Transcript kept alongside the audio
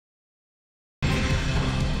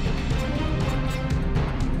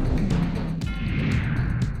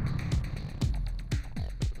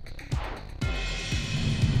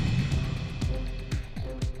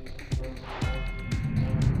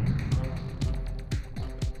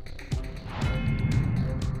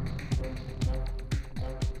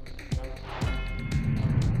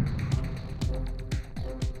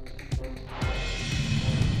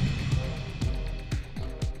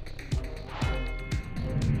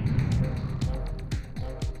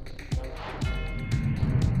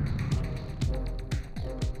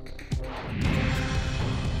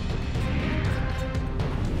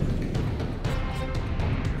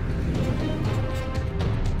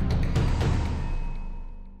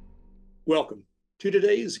Welcome to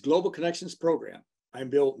today's Global Connections program. I'm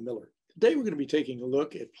Bill Miller. Today we're going to be taking a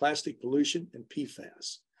look at plastic pollution and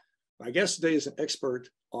PFAS. My guest today is an expert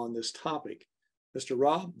on this topic. Mr.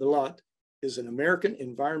 Rob Bilott is an American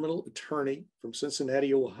environmental attorney from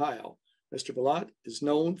Cincinnati, Ohio. Mr. Bilott is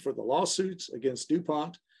known for the lawsuits against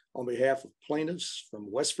DuPont on behalf of plaintiffs from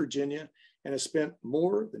West Virginia and has spent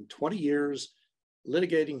more than 20 years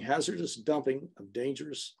litigating hazardous dumping of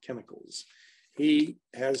dangerous chemicals. He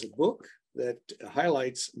has a book that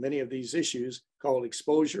highlights many of these issues called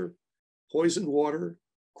Exposure, Poisoned Water,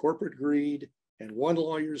 Corporate Greed, and One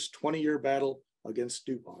Lawyer's 20-Year Battle Against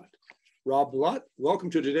DuPont. Rob Bilott, welcome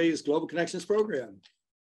to today's Global Connections program.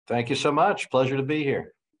 Thank you so much. Pleasure to be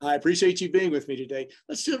here. I appreciate you being with me today.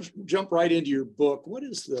 Let's just jump right into your book. What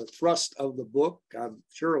is the thrust of the book? I'm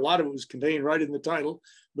sure a lot of it was contained right in the title,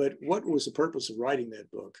 but what was the purpose of writing that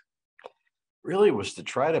book? Really was to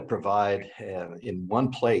try to provide in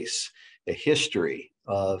one place a history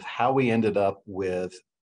of how we ended up with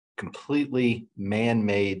completely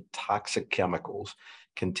man-made toxic chemicals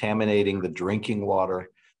contaminating the drinking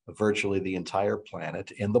water of virtually the entire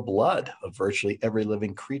planet and the blood of virtually every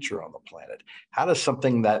living creature on the planet. How does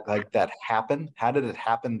something like that happen? How did it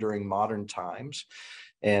happen during modern times?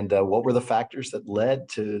 And what were the factors that led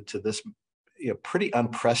to this pretty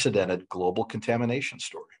unprecedented global contamination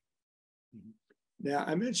story? Now,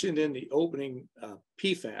 I mentioned in the opening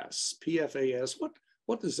PFAS, PFAS.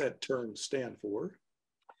 What does that term stand for?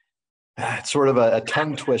 It's sort of a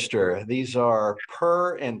tongue twister. These are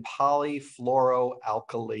per and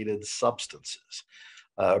polyfluoroalkylated substances,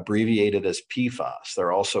 abbreviated as PFAS.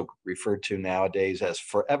 They're also referred to nowadays as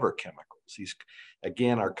forever chemicals. These,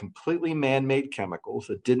 again, are completely man-made chemicals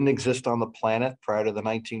that didn't exist on the planet prior to the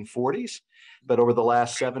 1940s, but over the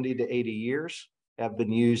last 70 to 80 years, have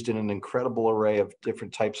been used in an incredible array of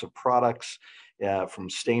different types of products,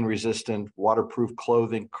 from stain-resistant, waterproof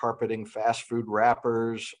clothing, carpeting, fast food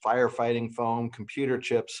wrappers, firefighting foam, computer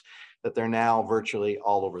chips, that they're now virtually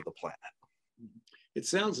all over the planet. It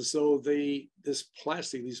sounds as though this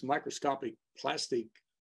plastic, these microscopic plastic,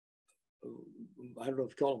 I don't know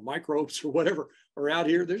if you call them microbes or whatever, are out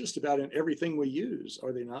here. They're just about in everything we use,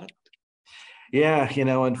 are they not? Yeah,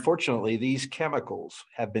 unfortunately, these chemicals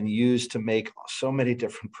have been used to make so many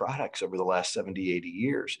different products over the last 70, 80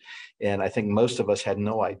 years. And I think most of us had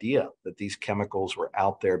no idea that these chemicals were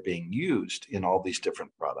out there being used in all these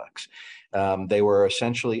different products. They were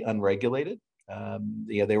essentially unregulated.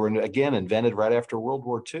 They were, again, invented right after World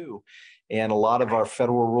War II. And a lot of our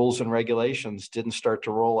federal rules and regulations didn't start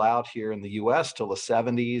to roll out here in the US till the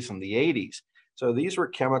 70s and the 80s. So these were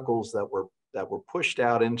chemicals that were pushed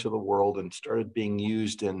out into the world and started being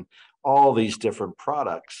used in all these different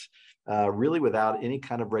products, really without any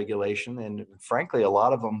kind of regulation. And frankly, a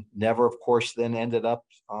lot of them never, of course, then ended up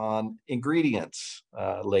on ingredients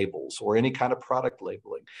labels or any kind of product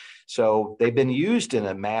labeling. So they've been used in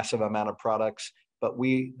a massive amount of products, but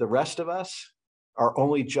the rest of us are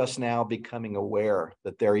only just now becoming aware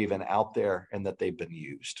that they're even out there and that they've been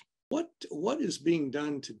used. What is being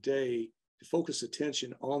done today to focus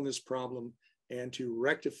attention on this problem and to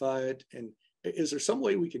rectify it? And is there some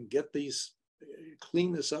way we can get these,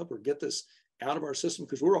 clean this up or get this out of our system?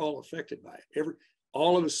 Because we're all affected by it.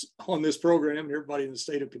 All of us on this program, everybody in the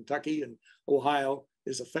state of Kentucky and Ohio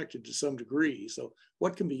is affected to some degree. So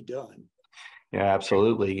what can be done? Yeah,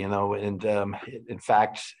 absolutely. And in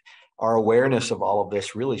fact, our awareness of all of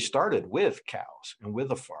this really started with cows and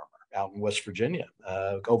with a farmer out in West Virginia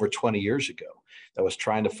over 20 years ago that was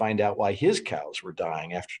trying to find out why his cows were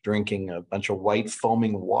dying after drinking a bunch of white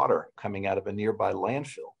foaming water coming out of a nearby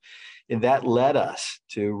landfill. And that led us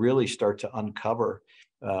to really start to uncover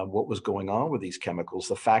what was going on with these chemicals,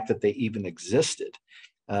 the fact that they even existed,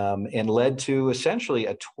 and led to essentially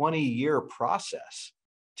a 20-year process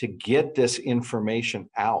to get this information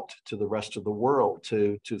out to the rest of the world,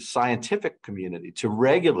 to the scientific community, to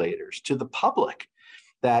regulators, to the public,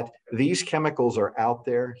 that these chemicals are out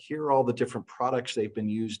there. Here are all the different products they've been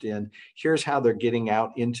used in. Here's how they're getting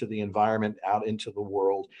out into the environment, out into the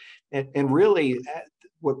world. And really,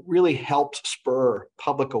 what really helped spur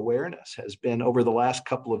public awareness has been over the last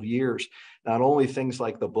couple of years, not only things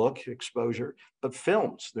like the book Exposure, but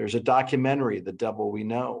films. There's a documentary, The Devil We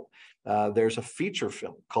Know. There's a feature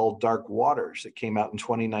film called Dark Waters that came out in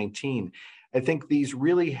 2019. I think these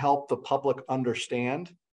really help the public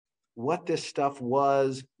understand what this stuff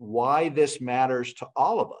was, why this matters to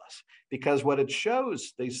all of us. Because what it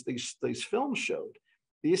shows, these films showed,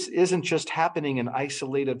 this isn't just happening in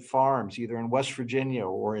isolated farms, either in West Virginia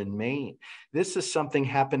or in Maine. This is something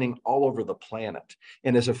happening all over the planet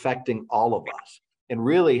and is affecting all of us. And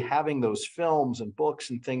really having those films and books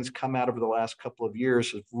and things come out over the last couple of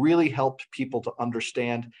years has really helped people to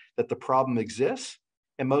understand that the problem exists.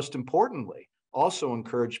 And most importantly, also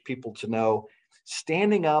encourage people to know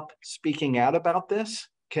standing up, speaking out about this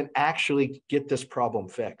can actually get this problem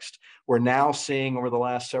fixed. We're now seeing over the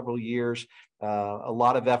last several years a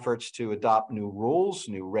lot of efforts to adopt new rules,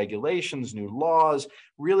 new regulations, new laws,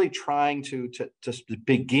 really trying to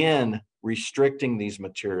begin restricting these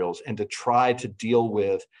materials and to try to deal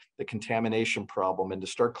with the contamination problem and to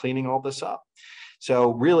start cleaning all this up.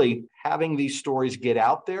 So really having these stories get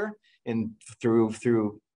out there and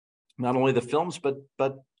through not only the films,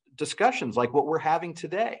 but discussions like what we're having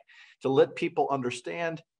today to let people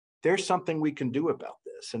understand there's something we can do about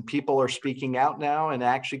this. And people are speaking out now and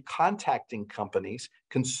actually contacting companies.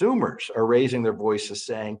 Consumers are raising their voices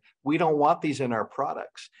saying, we don't want these in our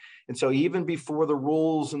products. And so even before the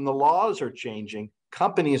rules and the laws are changing,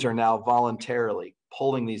 companies are now voluntarily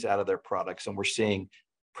pulling these out of their products. And we're seeing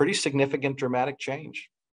pretty significant dramatic change.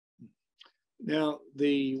 Now,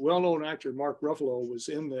 the well-known actor Mark Ruffalo was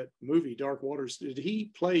in that movie, Dark Waters. Did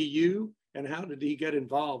he play you, and how did he get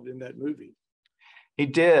involved in that movie? He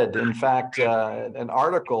did. In fact, an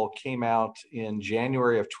article came out in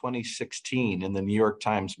January of 2016 in the New York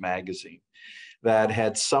Times Magazine that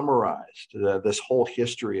had summarized this whole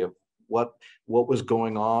history of what was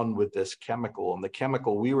going on with this chemical. And the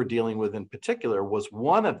chemical we were dealing with in particular was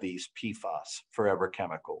one of these PFAS forever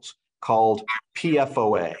chemicals called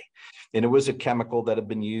PFOA. And it was a chemical that had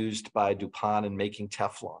been used by DuPont in making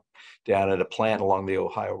Teflon down at a plant along the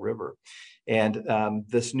Ohio River. And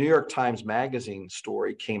this New York Times Magazine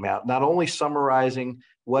story came out, not only summarizing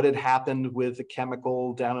what had happened with the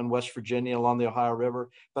chemical down in West Virginia along the Ohio River,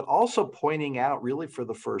 but also pointing out really for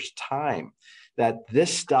the first time that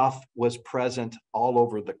this stuff was present all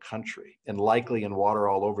over the country and likely in water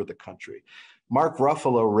all over the country. Mark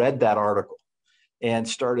Ruffalo read that article and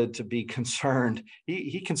started to be concerned.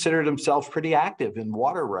 He considered himself pretty active in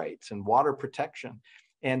water rights and water protection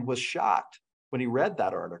and was shocked when he read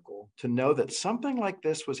that article to know that something like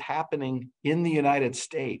this was happening in the United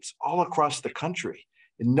States all across the country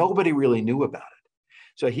and nobody really knew about it.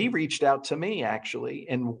 So he reached out to me actually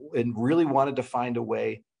and really wanted to find a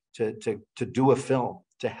way to do a film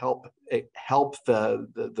to help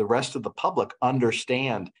the rest of the public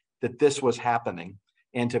understand that this was happening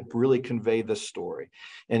and to really convey this story.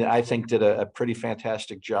 And I think did a pretty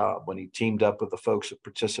fantastic job when he teamed up with the folks at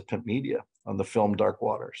Participant Media on the film Dark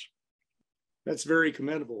Waters. That's very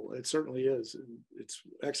commendable. It certainly is. It's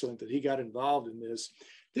excellent that he got involved in this.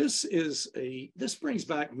 This brings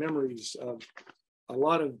back memories of a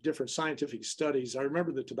lot of different scientific studies. I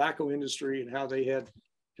remember the tobacco industry and how they had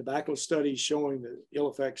tobacco studies showing the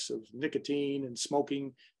ill effects of nicotine and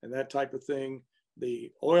smoking and that type of thing.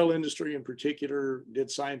 The oil industry in particular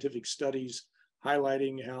did scientific studies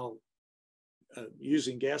highlighting how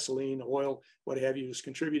using gasoline, oil, what have you, is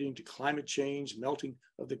contributing to climate change, melting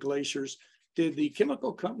of the glaciers. Did the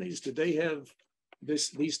chemical companies, did they have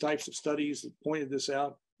these types of studies that pointed this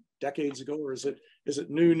out decades ago, or is it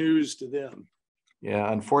new news to them?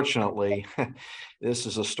 Yeah, unfortunately, this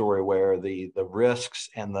is a story where the risks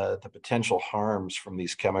and the potential harms from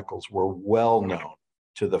these chemicals were well known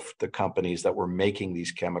to the companies that were making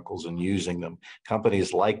these chemicals and using them.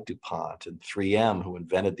 Companies like DuPont and 3M who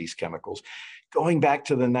invented these chemicals going back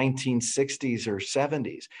to the 1960s or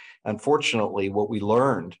 70s. Unfortunately, what we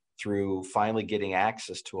learned through finally getting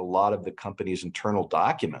access to a lot of the company's internal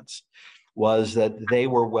documents was that they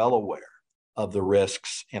were well aware of the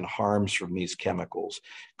risks and harms from these chemicals.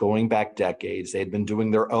 Going back decades, they had been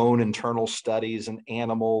doing their own internal studies in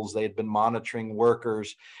animals, they had been monitoring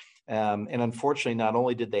workers. And unfortunately, not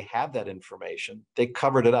only did they have that information, they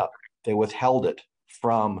covered it up. They withheld it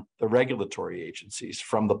from the regulatory agencies,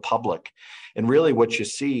 from the public. And really what you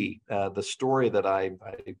see, the story that I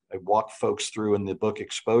walk folks through in the book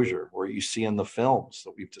Exposure, where you see in the films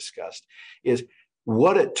that we've discussed, is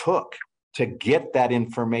what it took to get that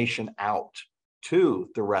information out to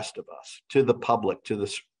the rest of us, to the public, to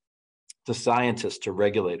scientists, to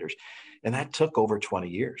regulators. And that took over 20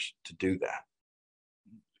 years to do that.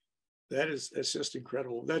 That's just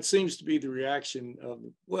incredible. That seems to be the reaction of,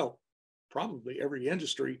 well, probably every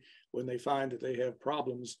industry when they find that they have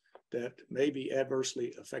problems that may be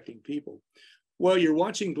adversely affecting people. Well, you're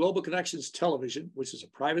watching Global Connections Television, which is a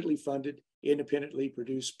privately funded, independently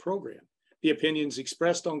produced program. The opinions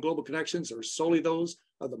expressed on Global Connections are solely those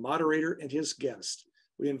of the moderator and his guest.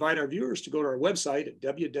 We invite our viewers to go to our website at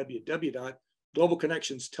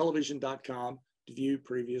www.globalconnectionstelevision.com to view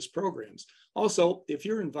previous programs. Also, if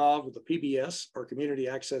you're involved with a PBS or community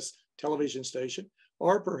access television station,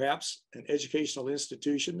 or perhaps an educational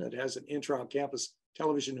institution that has an intra-campus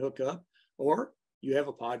television hookup, or you have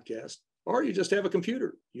a podcast, or you just have a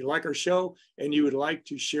computer. You like our show and you would like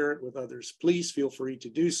to share it with others. Please feel free to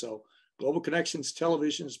do so. Global Connections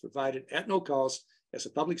Television is provided at no cost as a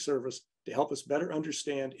public service to help us better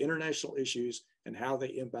understand international issues and how they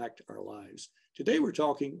impact our lives. Today, we're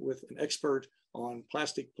talking with an expert on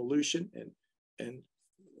plastic pollution and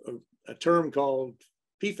a term called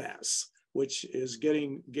PFAS, which is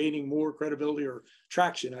gaining more credibility or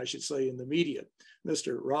traction, I should say, in the media.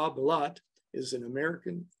 Mr. Rob Bilott is an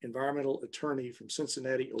American environmental attorney from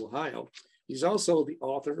Cincinnati, Ohio. He's also the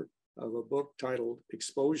author of a book titled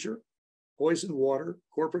Exposure, Poison Water,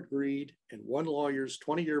 Corporate Greed, and One Lawyer's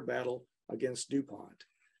 20-Year Battle Against DuPont.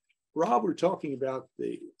 Rob, we're talking about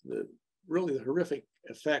the really the horrific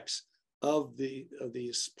effects of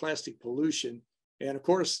these plastic pollution. And of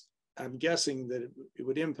course, I'm guessing that it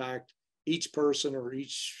would impact each person or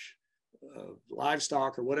each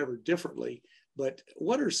livestock or whatever differently. But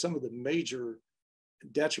what are some of the major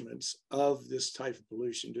detriments of this type of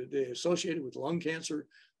pollution? Do they associated with lung cancer,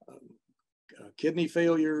 kidney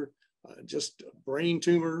failure, just brain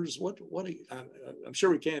tumors? I'm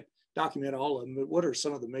sure we can't document all of them, but what are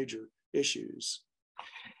some of the major issues?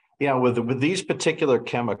 Yeah, with these particular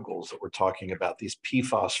chemicals that we're talking about, these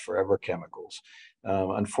PFAS forever chemicals,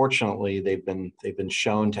 unfortunately, they've been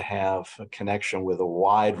shown to have a connection with a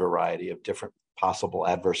wide variety of different possible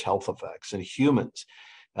adverse health effects in humans.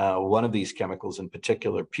 One of these chemicals in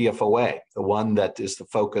particular, PFOA, the one that is the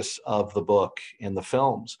focus of the book and the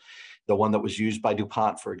films, the one that was used by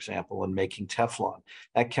DuPont, for example, in making Teflon.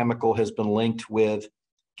 That chemical has been linked with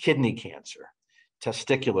kidney cancer,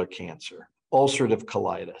 testicular cancer, ulcerative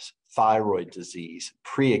colitis, thyroid disease,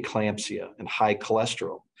 preeclampsia, and high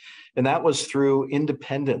cholesterol. And that was through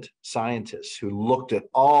independent scientists who looked at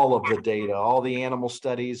all of the data, all the animal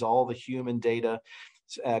studies, all the human data,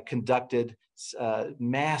 conducted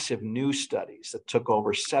massive new studies that took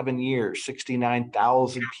over 7 years.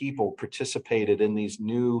 69,000 people participated in these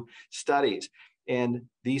new studies. And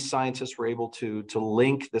these scientists were able to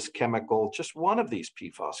link this chemical, just one of these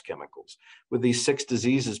PFAS chemicals, with these 6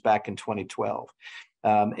 diseases back in 2012.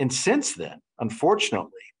 And since then,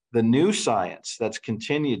 unfortunately, the new science that's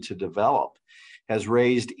continued to develop has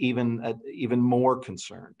raised even more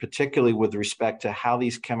concern, particularly with respect to how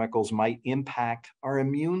these chemicals might impact our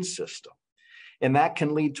immune system. And that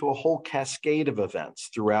can lead to a whole cascade of events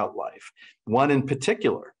throughout life. One in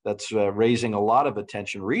particular that's raising a lot of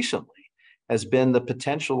attention recently has been the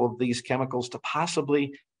potential of these chemicals to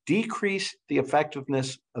possibly decrease the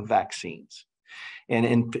effectiveness of vaccines.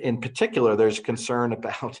 And in particular, there's concern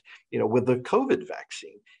about, with the COVID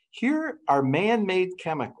vaccine. Here are man-made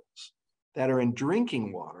chemicals that are in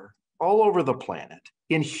drinking water all over the planet,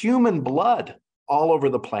 in human blood all over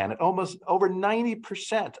the planet. Almost over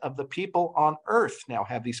 90% of the people on Earth now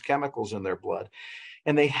have these chemicals in their blood.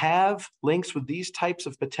 And they have links with these types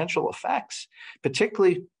of potential effects,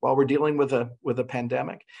 particularly while we're dealing with a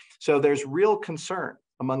pandemic. So there's real concern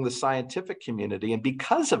among the scientific community. And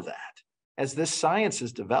because of that, as this science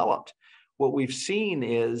has developed, what we've seen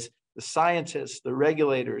is the scientists, the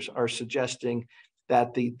regulators are suggesting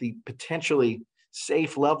that the potentially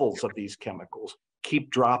safe levels of these chemicals keep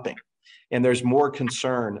dropping. And there's more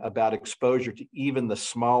concern about exposure to even the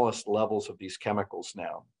smallest levels of these chemicals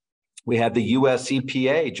now. We had the US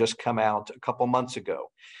EPA just come out a couple months ago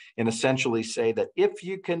and essentially say that if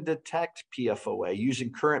you can detect PFOA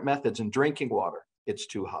using current methods in drinking water, it's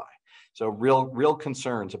too high. So real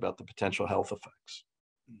concerns about the potential health effects.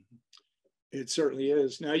 It certainly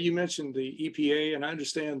is. Now, you mentioned the EPA, and I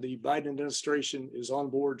understand the Biden administration is on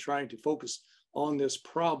board trying to focus on this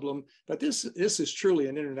problem, but this is truly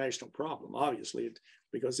an international problem, obviously,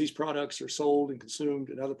 because these products are sold and consumed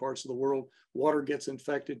in other parts of the world. Water gets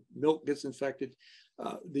infected, milk gets infected.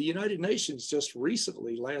 The United Nations just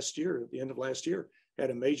recently, last year, at the end of last year, had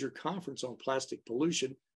a major conference on plastic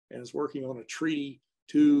pollution and is working on a treaty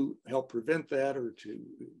to help prevent that or to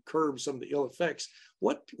curb some of the ill effects.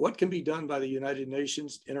 What can be done by the United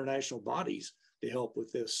Nations international bodies to help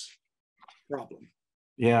with this problem?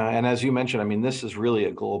 Yeah, and as you mentioned, I mean, this is really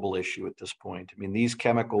a global issue at this point. I mean, these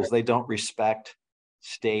chemicals, they don't respect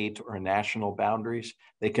state or national boundaries.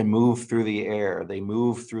 They can move through the air, they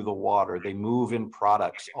move through the water, they move in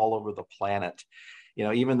products all over the planet.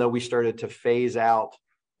 Even though we started to phase out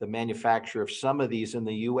the manufacture of some of these in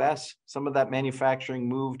the US, some of that manufacturing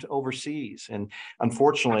moved overseas. And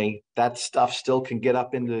unfortunately, that stuff still can get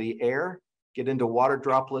up into the air, get into water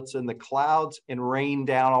droplets in the clouds, and rain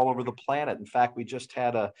down all over the planet. In fact, we just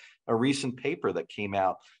had a recent paper that came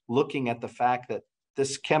out looking at the fact that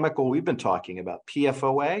this chemical we've been talking about,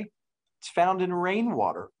 PFOA, it's found in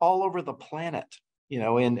rainwater all over the planet,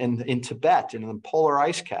 in Tibet and in polar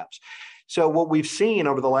ice caps. So what we've seen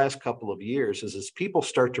over the last couple of years is as people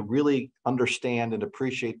start to really understand and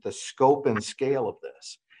appreciate the scope and scale of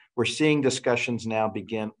this, we're seeing discussions now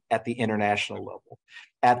begin at the international level,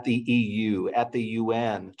 at the EU, at the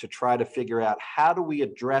UN, to try to figure out how do we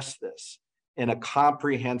address this in a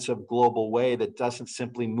comprehensive global way that doesn't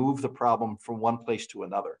simply move the problem from one place to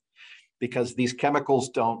another. Because these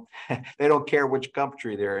chemicals they don't care which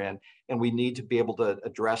country they're in, and we need to be able to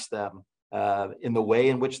address them in the way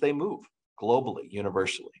in which they move globally,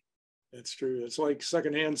 universally. That's true. It's like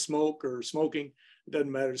secondhand smoke or smoking. It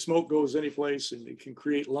doesn't matter. Smoke goes any place, and it can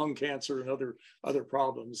create lung cancer and other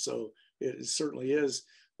problems. So it certainly is.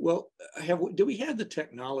 Well, do we have the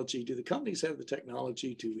technology? Do the companies have the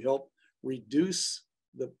technology to help reduce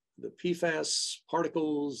the PFAS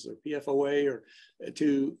particles or PFOA, or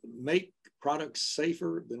to make products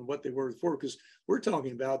safer than what they were before? Because we're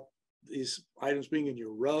talking about these items being in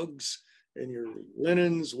your rugs and your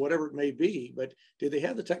linens, whatever it may be, but do they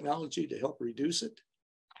have the technology to help reduce it?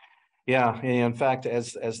 Yeah, and in fact,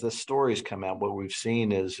 as the stories come out, what we've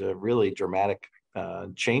seen is really dramatic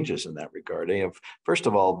changes in that regard. First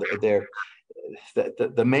of all,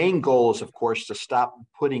 the main goal is, of course, to stop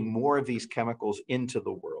putting more of these chemicals into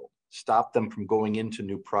the world, stop them from going into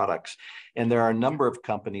new products. And there are a number of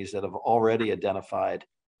companies that have already identified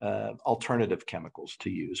alternative chemicals to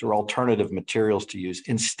use or alternative materials to use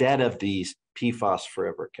instead of these PFAS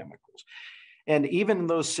forever chemicals. And even in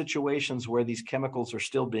those situations where these chemicals are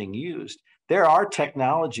still being used, there are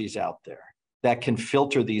technologies out there that can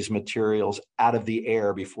filter these materials out of the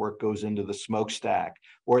air before it goes into the smokestack,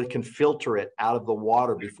 or it can filter it out of the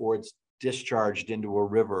water before it's discharged into a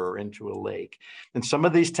river or into a lake. And some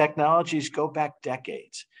of these technologies go back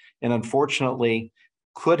decades, and unfortunately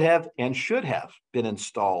could have and should have been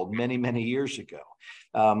installed many, many years ago.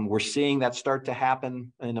 We're seeing that start to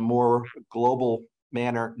happen in a more global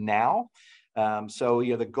manner now. So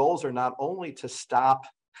the goals are not only to stop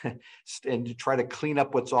and to try to clean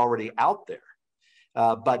up what's already out there,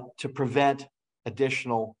 but to prevent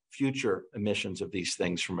additional future emissions of these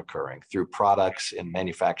things from occurring through products and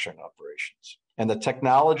manufacturing operations. And the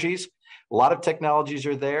technologies, a lot of technologies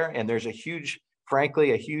are there, and there's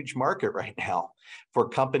frankly, a huge market right now for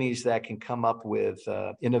companies that can come up with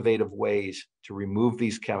innovative ways to remove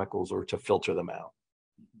these chemicals or to filter them out.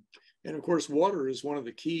 And of course, water is one of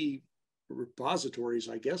the key repositories,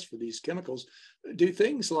 I guess, for these chemicals. Do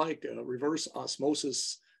things like reverse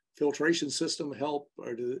osmosis filtration system help,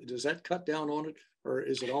 or does that cut down on it, or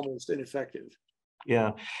is it almost ineffective?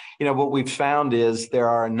 Yeah, what we've found is there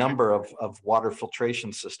are a number of water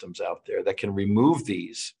filtration systems out there that can remove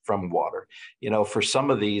these from water. For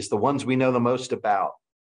some of these, the ones we know the most about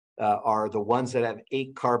are the ones that have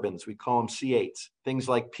 8 carbons. We call them C8s. Things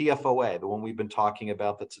like PFOA, the one we've been talking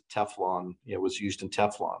about that's a Teflon, was used in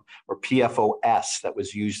Teflon, or PFOS that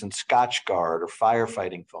was used in Scotchgard or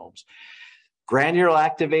firefighting foams. Granular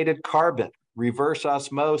activated carbon, reverse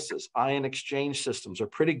osmosis, ion exchange systems are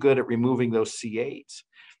pretty good at removing those C8s.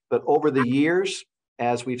 But over the years,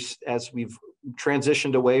 as we've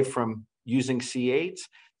transitioned away from using C8s,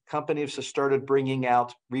 companies have started bringing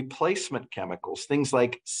out replacement chemicals, things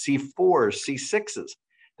like C4s, C6s,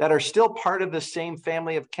 that are still part of the same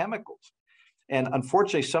family of chemicals. And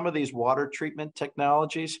unfortunately, some of these water treatment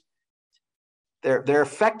technologies, their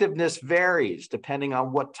effectiveness varies depending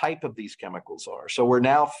on what type of these chemicals are. So we're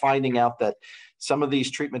now finding out that some of these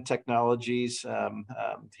treatment technologies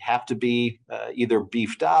have to be either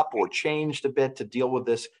beefed up or changed a bit to deal with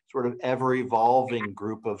this sort of ever-evolving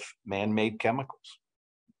group of man-made chemicals.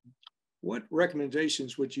 What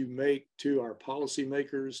recommendations would you make to our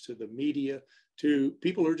policymakers, to the media, to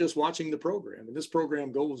people who are just watching the program? And this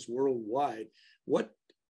program goes worldwide. What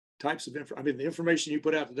types of the information you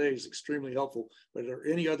put out today is extremely helpful, but are there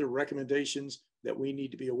any other recommendations that we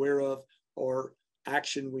need to be aware of or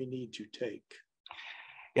action we need to take?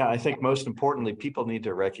 Yeah, I think most importantly, people need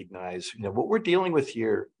to recognize, what we're dealing with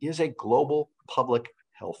here is a global public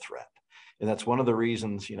health threat. And that's one of the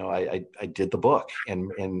reasons, I did the book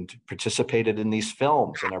and participated in these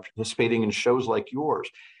films and are participating in shows like yours,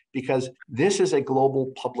 because this is a global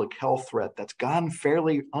public health threat that's gone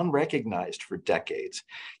fairly unrecognized for decades.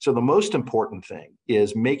 So the most important thing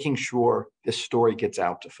is making sure this story gets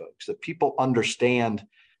out to folks, that people understand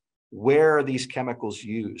where are these chemicals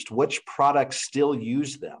used, which products still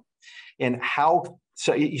use them, and how.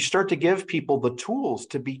 So you start to give people the tools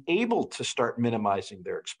to be able to start minimizing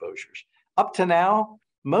their exposures. Up to now,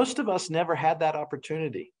 most of us never had that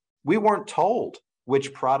opportunity. We weren't told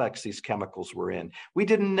which products these chemicals were in. We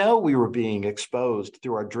didn't know we were being exposed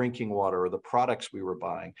through our drinking water or the products we were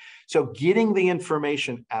buying. So getting the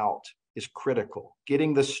information out is critical.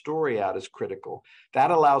 Getting the story out is critical.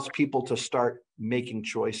 That allows people to start making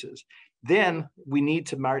choices. Then we need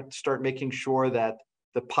to start making sure that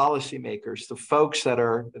the policymakers, the folks that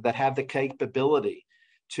have the capability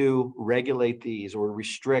to regulate these or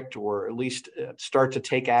restrict or at least start to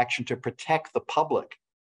take action to protect the public,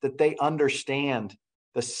 that they understand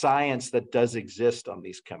the science that does exist on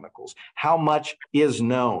these chemicals, how much is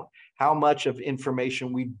known, how much of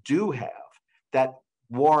information we do have that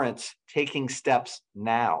warrants taking steps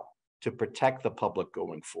now to protect the public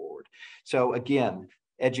going forward. So again,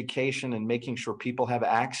 education and making sure people have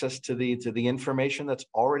access to the information that's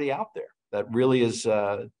already out there that really is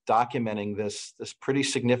documenting this pretty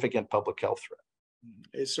significant public health threat.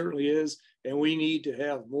 It certainly is. And we need to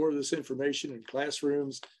have more of this information in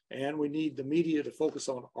classrooms, and we need the media to focus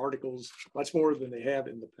on articles much more than they have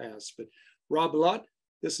in the past. But Rob Bilott,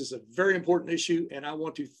 this is a very important issue, and I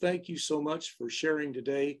want to thank you so much for sharing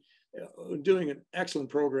today, doing an excellent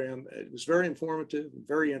program. It was very informative and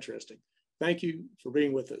very interesting. Thank you for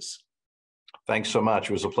being with us. Thanks so much.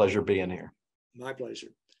 It was a pleasure being here. My pleasure.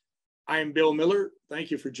 I am Bill Miller. Thank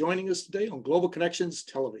you for joining us today on Global Connections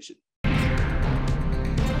Television.